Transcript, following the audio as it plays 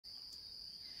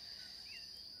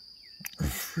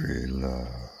free love.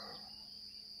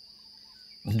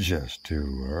 Just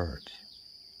 2 words.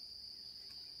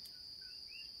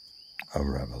 A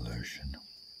revolution.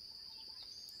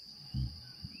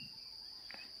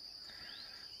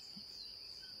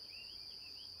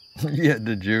 Yeah,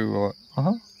 did you,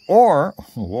 Or,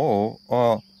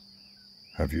 whoa,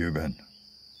 have you been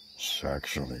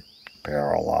sexually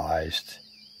paralyzed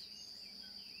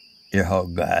your whole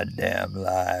goddamn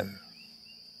life?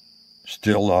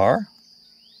 Still are?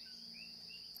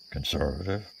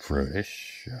 Conservative,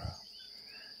 British,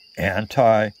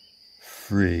 anti-freely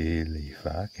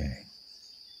fucking,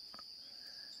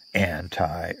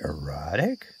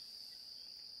 anti-erotic,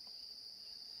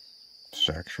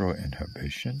 sexual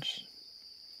inhibitions.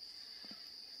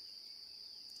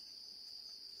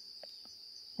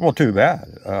 Well, too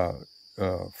bad.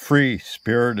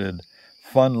 Free-spirited,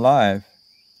 fun life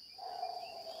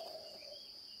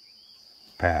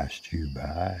passed you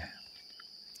by.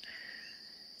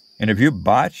 And if you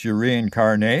botch your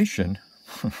reincarnation,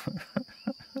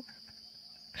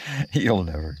 you'll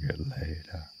never get laid.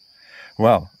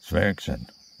 Well, Sphinx and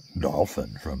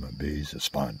Dolphin from Ibiza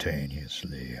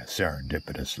spontaneously,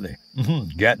 serendipitously,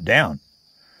 get down.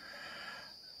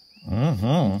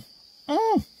 Well,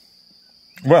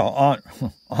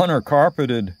 on her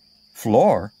carpeted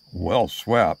floor, well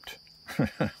swept,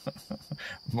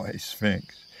 my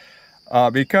Sphinx,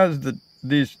 because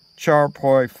these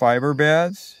charpoy fiber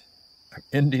beds,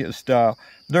 India style,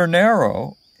 they're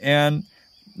narrow, and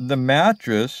the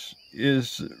mattress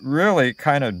is really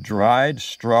kind of dried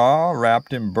straw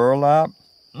wrapped in burlap.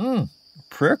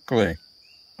 Prickly.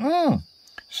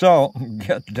 So,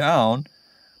 get down,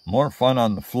 more fun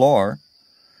on the floor,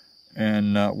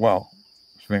 and,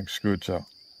 Sphinx scoots a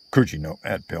coochie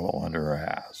notepad pillow under her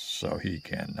ass so he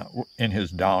can, in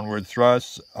his downward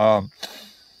thrusts,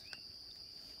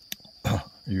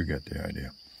 you get the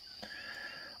idea.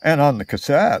 And on the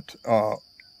cassette,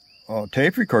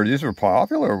 tape recorder, these were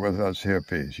popular with us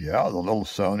hippies. Yeah, the little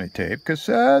Sony tape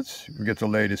cassettes. We get the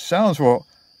latest sounds. Well,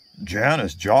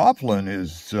 Janis Joplin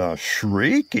is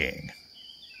shrieking.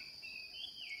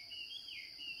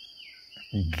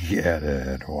 Get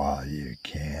it while you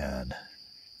can.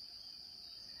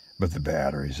 But the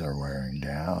batteries are wearing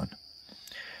down.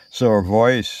 So her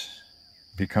voice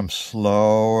becomes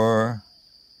slower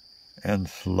and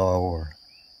slower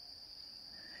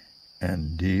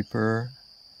and deeper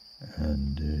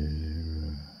and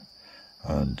deeper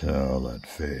until it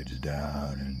fades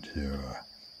down into a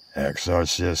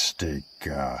exorcistic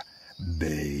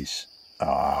bass.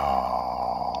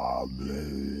 Oh,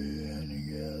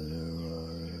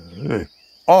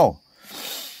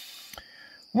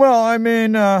 well, I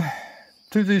mean, to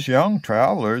these young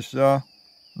travelers,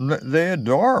 they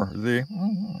adore the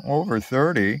over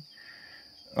 30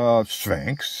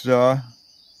 Sphinx.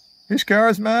 He's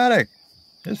charismatic.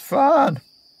 He's fun,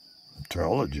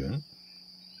 intelligent,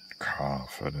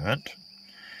 confident,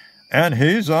 and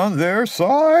he's on their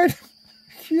side.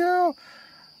 Yeah,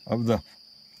 of the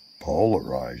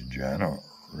polarized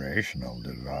generational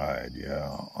divide.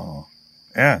 Yeah,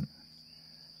 and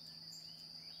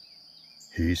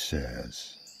he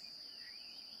says,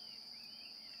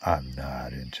 "I'm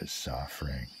not into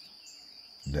suffering."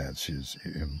 That's his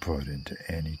input into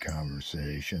any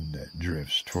conversation that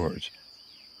drifts towards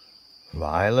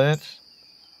violence,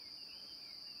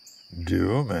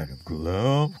 doom, and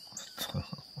gloom.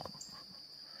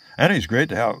 And he's great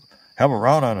to have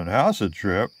around on an acid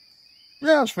trip.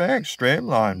 Yeah, Sphinx,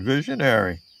 streamlined,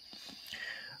 visionary.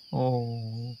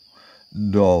 Oh,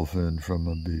 Dolphin from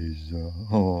Ibiza.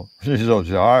 Oh, she's so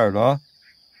tired, huh?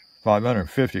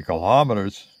 550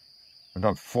 kilometers.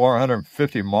 About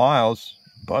 450 miles.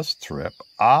 Bus trip.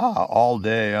 All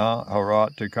day, huh?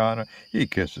 Harat Takana. He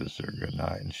kisses her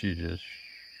goodnight, and she just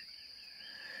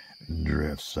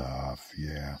drifts off,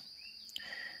 yeah.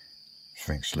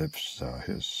 Sphinx slips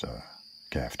his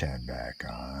caftan back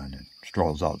on and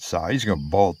strolls outside. He's going to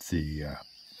bolt the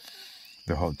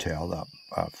hotel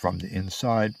up from the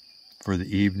inside for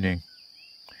the evening.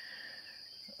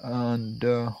 And,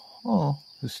 the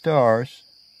stars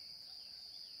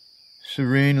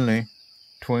serenely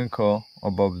twinkle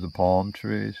above the palm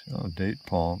trees, date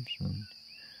palms. And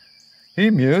he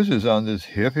muses on this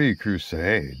hippie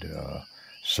crusade,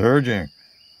 surging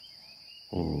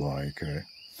like a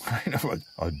kind of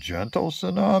a gentle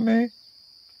tsunami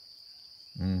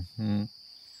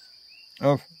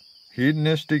of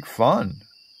hedonistic fun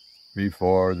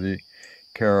before the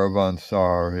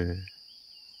caravanserai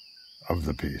of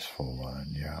the peaceful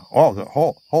one. Yeah. Oh, the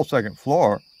whole second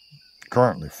floor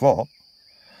currently full.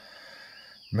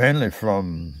 Mainly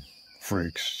from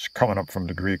freaks coming up from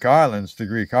the Greek islands. The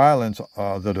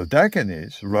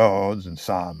Dodecanese, Rhodes and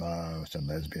Samos and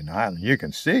Lesbian Island. You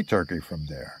can see Turkey from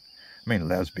there. I mean,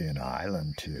 Lesbian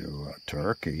Island to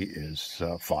Turkey is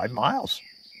 5 miles.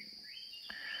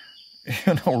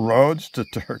 Rhodes to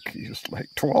Turkey is like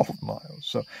 12 miles.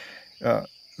 So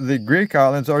the Greek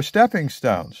islands are stepping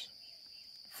stones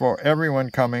for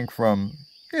everyone coming from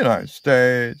the United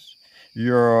States,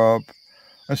 Europe,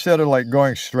 instead of like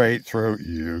going straight through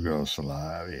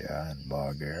Yugoslavia and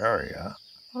Bulgaria.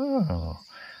 Oh,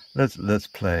 let's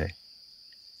play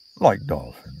like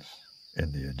dolphins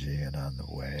in the Aegean on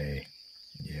the way.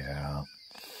 Yeah.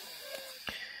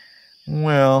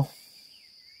 Well,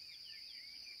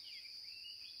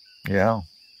 yeah.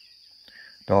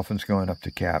 Dolphins going up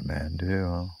to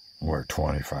Kathmandu, where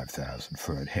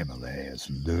 25,000-foot Himalayas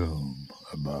loom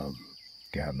above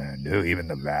Kathmandu. Even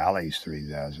the valley's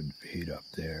 3,000 feet up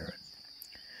there.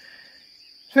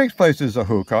 Sphinx places a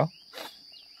hookah,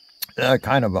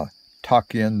 kind of a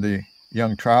tuck in the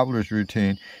young traveler's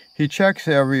routine. He checks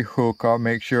every hookah,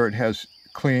 makes sure it has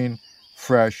clean,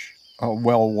 fresh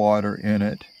well water in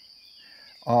it.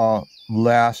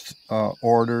 Last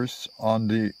orders on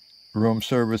the room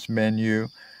service menu: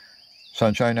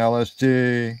 sunshine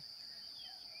LSD,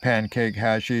 pancake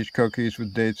hashish cookies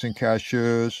with dates and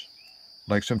cashews,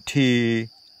 like some tea,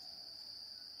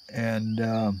 and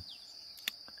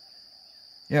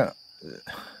yeah,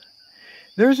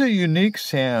 there's a unique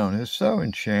sound. It's so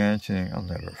enchanting. I'll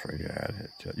never forget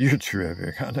it.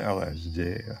 Eutropic on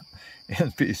LSD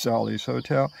in Peace Ollie's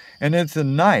Hotel, and it's the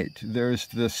night. There's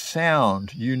the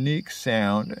sound, unique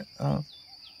sound.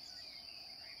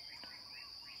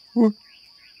 Woot,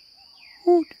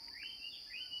 woot,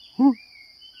 woot,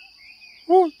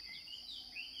 woot.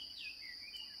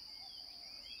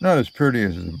 Not as pretty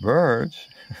as the birds,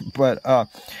 but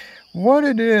what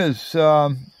it is,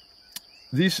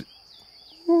 these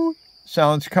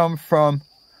sounds come from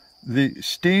the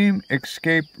steam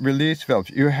escape release valves.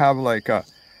 You have like a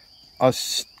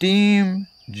steam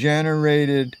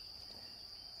generated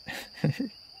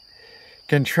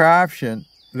contraption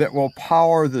that will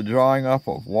power the drawing up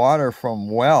of water from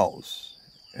wells.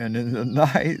 And in the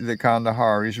night, the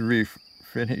Kandaharis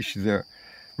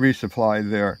resupply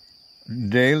their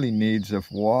daily needs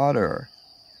of water.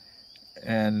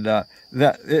 And that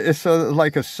it's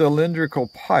like a cylindrical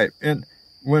pipe. And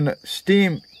when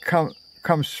steam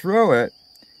comes through it,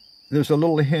 there's a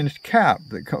little hinged cap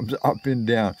that comes up and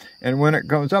down. And when it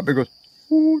comes up, it goes,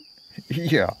 whoop.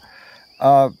 Yeah.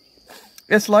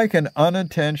 It's like an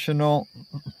unintentional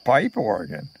pipe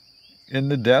organ in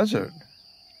the desert.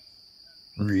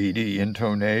 Reedy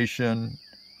intonation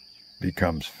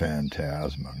becomes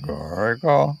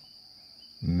phantasmagorical,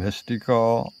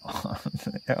 mystical on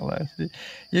LSD.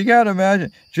 You got to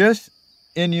imagine, just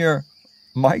in your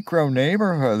micro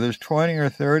neighborhood, there's 20 or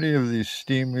 30 of these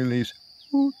steam release.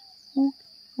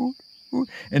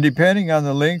 And depending on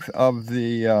the length of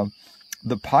the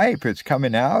pipe it's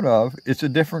coming out of, it's a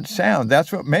different sound.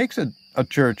 That's what makes a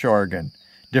church organ.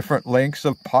 Different lengths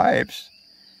of pipes.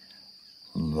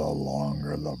 The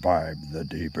longer the pipe, the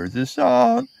deeper the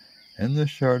sound. And the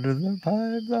shorter the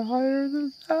pipe, the higher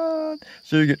the sound.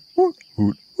 So you get woot,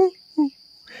 woot, woot, woot.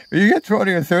 You get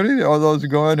 20 or 30 of those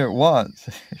going at once.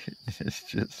 It's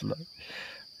just like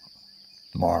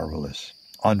marvelous,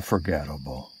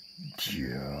 unforgettable.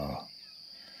 Yeah.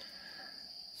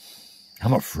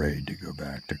 I'm afraid to go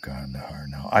back to Kandahar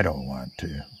now. I don't want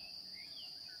to.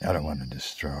 I don't want to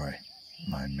destroy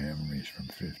my memories from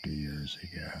 50 years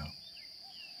ago.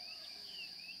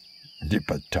 The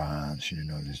Pathans,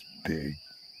 these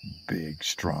big,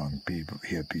 strong people,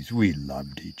 hippies, we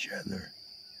loved each other.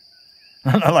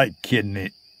 I like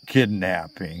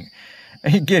kidnapping.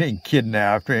 Getting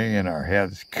kidnapping and our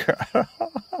heads cut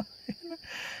off.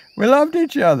 We loved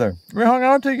each other. We hung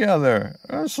out together.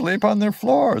 Sleep on their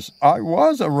floors. I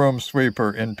was a room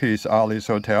sweeper in Peace Ollie's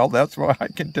Hotel. That's why I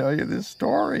can tell you this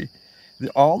story.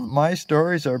 All my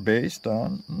stories are based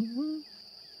on...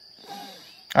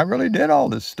 I really did all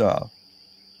this stuff.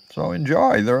 So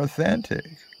enjoy. They're authentic.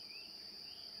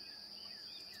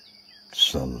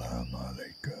 Salam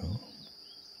alaikum.